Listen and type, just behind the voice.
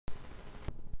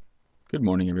Good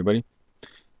morning, everybody.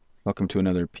 Welcome to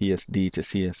another PSD to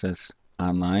CSS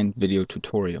online video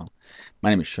tutorial.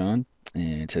 My name is Sean,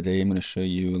 and today I'm going to show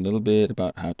you a little bit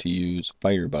about how to use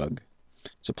Firebug.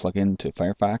 It's a plugin to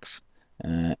Firefox,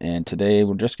 and today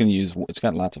we're just going to use, it's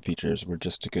got lots of features, we're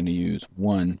just going to use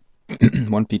one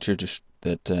feature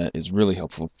that is really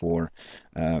helpful for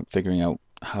figuring out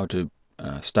how to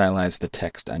stylize the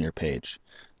text on your page.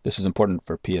 This is important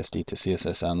for PSD to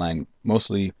CSS Online,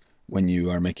 mostly when you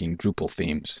are making Drupal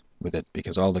themes with it,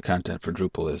 because all the content for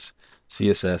Drupal is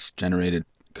CSS generated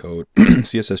code,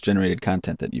 CSS generated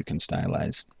content that you can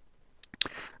stylize.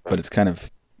 But it's kind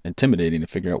of intimidating to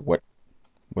figure out what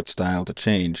style to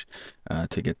change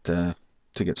to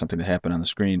get something to happen on the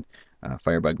screen.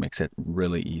 Firebug makes it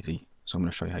really easy, so I'm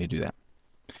going to show you how you do that.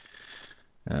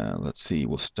 Let's see,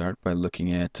 we'll start by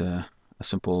looking at a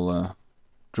simple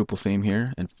Drupal theme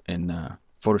here in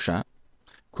Photoshop.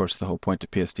 Of course, the whole point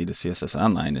of PSD to CSS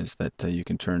Online is that you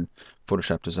can turn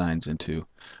Photoshop designs into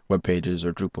web pages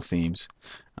or Drupal themes.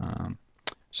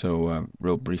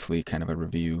 Real briefly, kind of a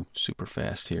review, super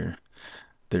fast here.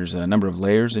 There's a number of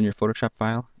layers in your Photoshop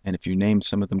file, and if you name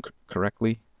some of them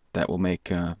correctly, that will make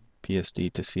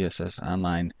PSD to CSS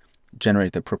Online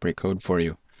generate the appropriate code for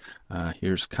you.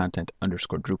 Here's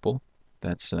content_Drupal.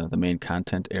 That's the main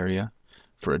content area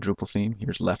for a Drupal theme.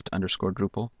 Here's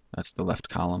left_Drupal. That's the left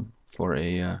column for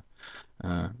a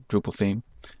Drupal theme.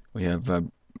 We have the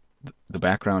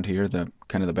background here, the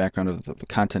background of the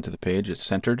content of the page is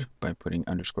centered by putting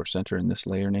 _center in this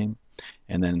layer name.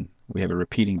 And then we have a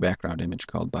repeating background image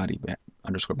called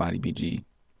 _body_bg.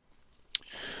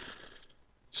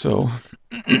 So,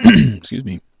 excuse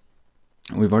me,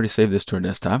 we've already saved this to our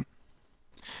desktop.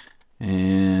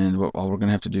 And all we're going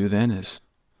to have to do then is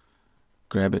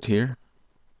grab it here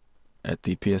at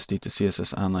the PSD to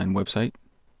CSS Online website,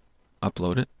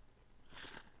 upload it,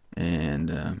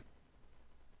 and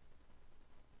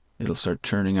it'll start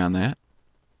turning on that.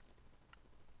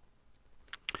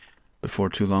 Before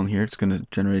too long here, it's going to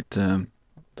generate the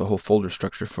whole folder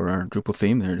structure for our Drupal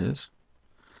theme. There it is.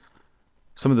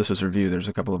 Some of this is review. There's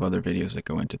a couple of other videos that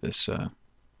go into this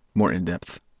more in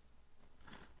depth.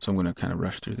 So I'm going to kind of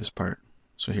rush through this part.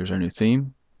 So here's our new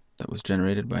theme that was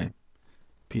generated by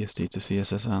PSD to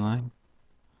CSS Online.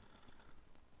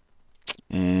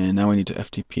 And now we need to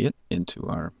FTP it into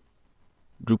our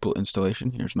Drupal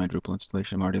installation. Here's my Drupal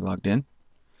installation. I'm already logged in.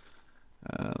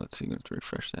 Let's see, I'm going to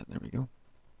refresh that. There we go.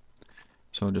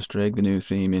 So I'll just drag the new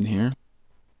theme in here.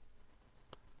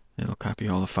 It'll copy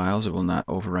all the files. It will not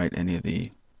overwrite any of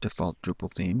the default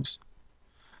Drupal themes.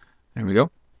 There we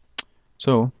go.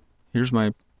 So here's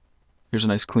a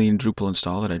nice clean Drupal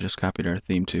install that I just copied our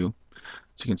theme to.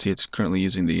 So you can see it's currently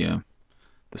using the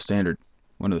standard,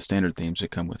 one of the standard themes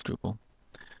that come with Drupal.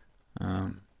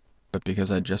 But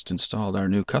because I just installed our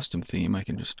new custom theme, I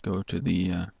can just go to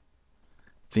the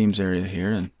themes area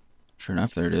here, and sure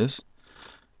enough, there it is.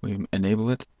 We enable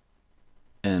it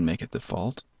and make it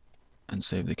default and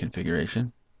save the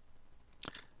configuration.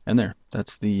 And there,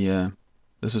 that's the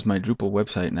this is my Drupal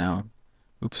website now.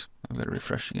 Oops, I've got to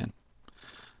refresh again.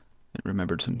 It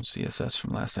remembered some CSS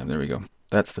from last time. There we go.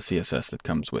 That's the CSS that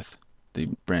comes with the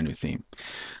brand new theme.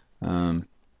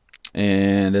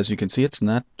 And as you can see, it's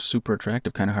not super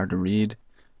attractive, kind of hard to read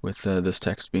with this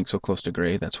text being so close to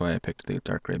gray. That's why I picked the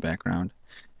dark gray background.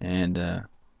 And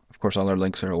of course, all our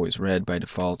links are always red by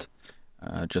default,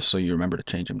 just so you remember to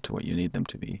change them to what you need them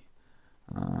to be.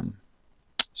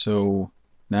 So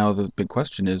now the big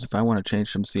question is, if I want to change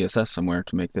some CSS somewhere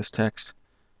to make this text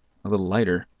a little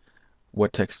lighter,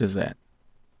 what text is that?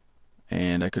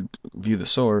 And I could view the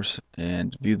source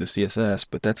and view the CSS,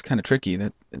 but that's kind of tricky.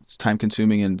 It's time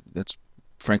consuming, and that's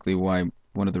frankly why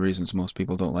one of the reasons most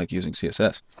people don't like using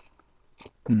CSS.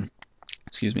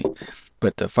 Excuse me.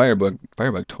 But Firebug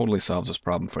totally solves this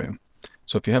problem for you.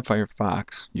 So if you have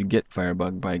Firefox, you get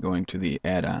Firebug by going to the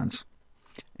add-ons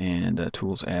and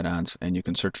tools add-ons, and you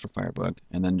can search for Firebug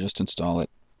and then just install it,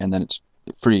 and then it's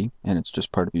free and it's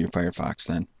just part of your Firefox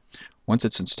then. Once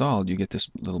it's installed, you get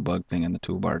this little bug thing in the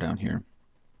toolbar down here.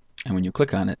 And when you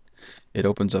click on it, it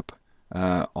opens up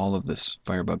all of this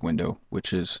Firebug window,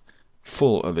 which is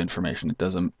full of information. It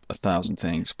does 1,000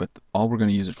 things, but all we're going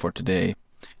to use it for today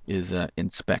is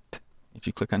inspect. If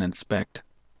you click on inspect,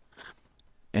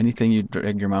 anything you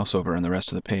drag your mouse over on the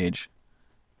rest of the page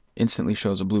instantly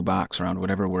shows a blue box around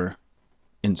whatever we're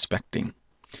inspecting.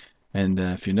 And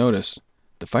if you notice,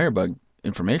 the Firebug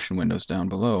information windows down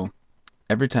below,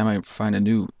 every time I find a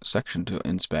new section to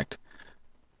inspect,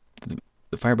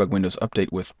 the Firebug windows update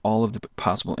with all of the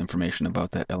possible information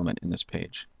about that element in this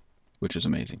page, which is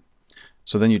amazing.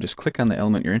 So then you just click on the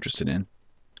element you're interested in,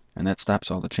 and that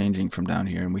stops all the changing from down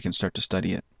here, and we can start to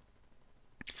study it.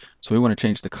 So we want to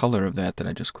change the color of that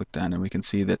I just clicked on, and we can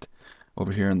see that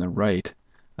over here on the right,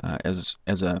 as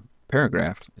a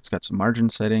paragraph, it's got some margin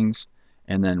settings,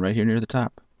 and then right here near the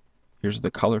top, here's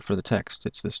the color for the text.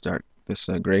 It's this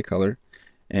gray color,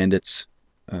 and it's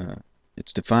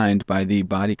defined by the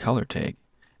body color tag,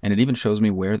 and it even shows me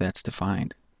where that's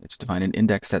defined. It's defined in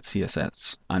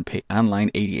index.css on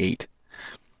line 88.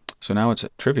 So now it's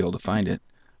trivial to find it.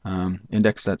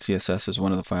 Index.css is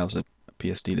one of the files that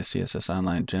PSD to CSS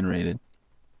Online generated.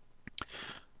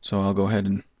 So I'll go ahead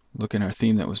and look in our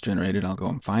theme that was generated. I'll go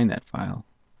and find that file,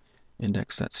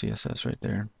 index.css right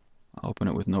there. I'll open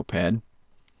it with Notepad,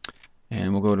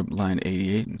 and we'll go to line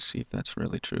 88 and see if that's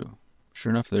really true.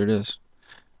 Sure enough, there it is.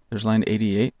 There's line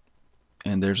 88,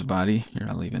 and there's a body. Here,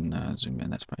 I'll even zoom in.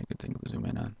 That's probably a good thing to zoom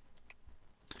in on.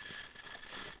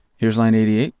 Here's line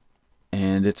 88,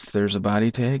 and there's a body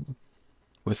tag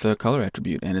with a color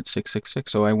attribute, and it's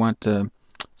 666. So I want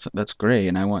that's gray,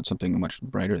 and I want something much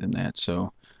brighter than that.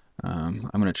 So I'm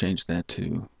going to change that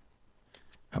to,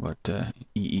 how about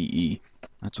EEE?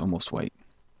 That's almost white.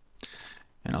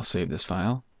 And I'll save this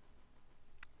file.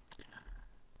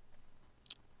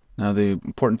 Now the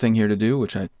important thing here to do,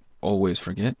 which I always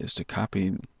forget, is to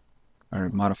copy our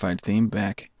modified theme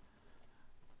back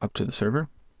up to the server.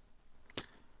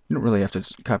 You don't really have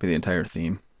to copy the entire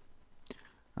theme,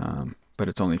 but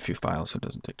it's only a few files, so it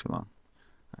doesn't take too long.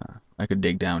 I could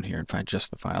dig down here and find just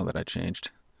the file that I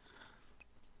changed.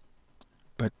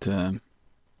 But let's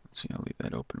see, I'll leave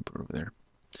that open and put it over there.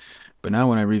 But now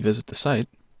when I revisit the site,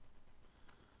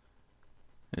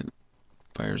 it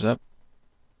fires up,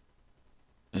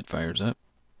 it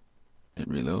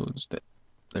reloads.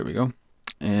 There we go.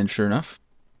 And sure enough,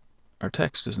 our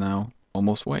text is now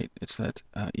almost white. It's that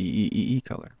EEE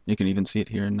color. You can even see it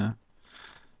here in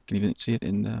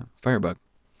Firebug.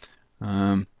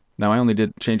 Now I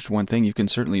only changed one thing. You can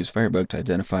certainly use Firebug to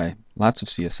identify lots of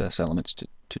CSS elements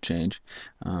to change.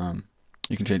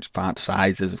 You can change font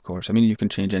sizes, of course. I mean, you can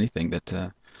change anything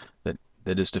that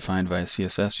is defined via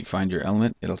CSS. You find your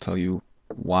element, it'll tell you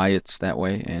why it's that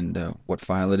way and what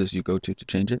file it is you go to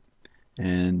change it,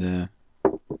 and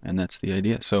that's the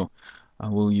idea. So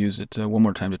we'll use it one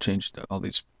more time to change all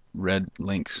these red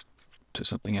links to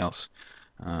something else.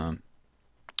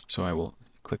 So I will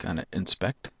click on it,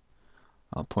 inspect.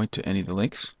 I'll point to any of the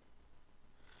links,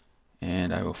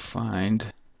 and I will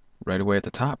find right away at the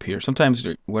top here. Sometimes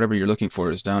whatever you're looking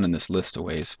for is down in this list a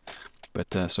ways,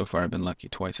 but so far I've been lucky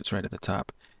twice. It's right at the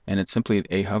top, and it's simply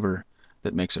a hover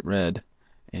that makes it red,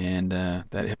 and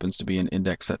that happens to be in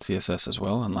index.css as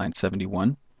well on line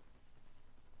 71.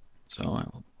 So I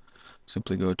will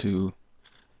simply go to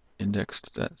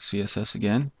index.css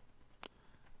again,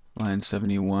 line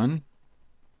 71.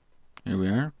 Here we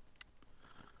are.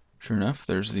 Sure enough,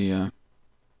 there's the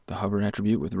hover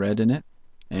attribute with red in it,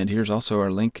 and here's also our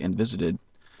link and visited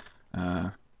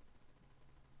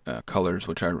colors,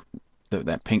 which are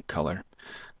that pink color.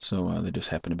 So they just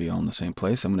happen to be all in the same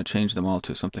place. I'm going to change them all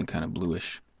to something kind of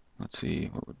bluish. Let's see,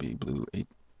 what would be blue 8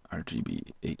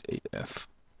 RGB 88F.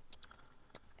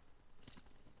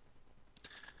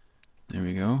 There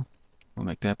we go. We'll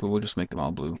make that, but we'll just make them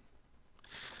all blue.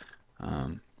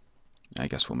 I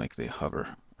guess we'll make the hover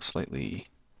slightly.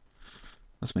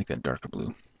 Let's make that darker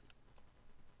blue.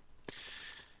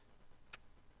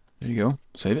 There you go.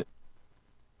 Save it.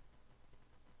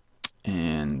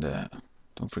 And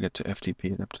don't forget to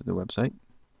FTP it up to the website.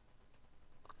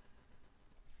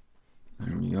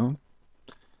 There we go.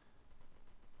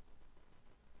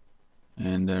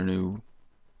 And our new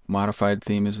modified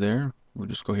theme is there. We'll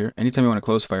just go here. Anytime you want to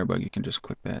close Firebug, you can just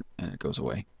click that and it goes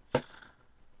away.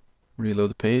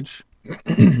 Reload the page.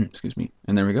 Excuse me.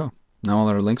 And there we go. Now all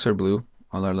our links are blue.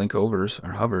 All our link overs,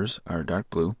 our hovers, are dark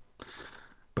blue.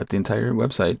 But the entire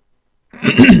website,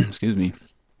 excuse me,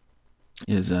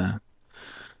 is now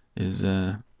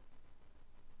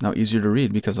easier to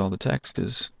read because all the text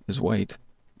is white,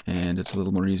 and it's a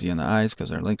little more easy on the eyes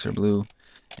because our links are blue,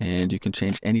 and you can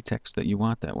change any text that you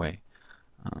want that way.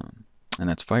 And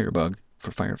that's Firebug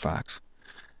for Firefox.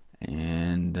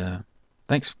 And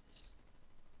thanks.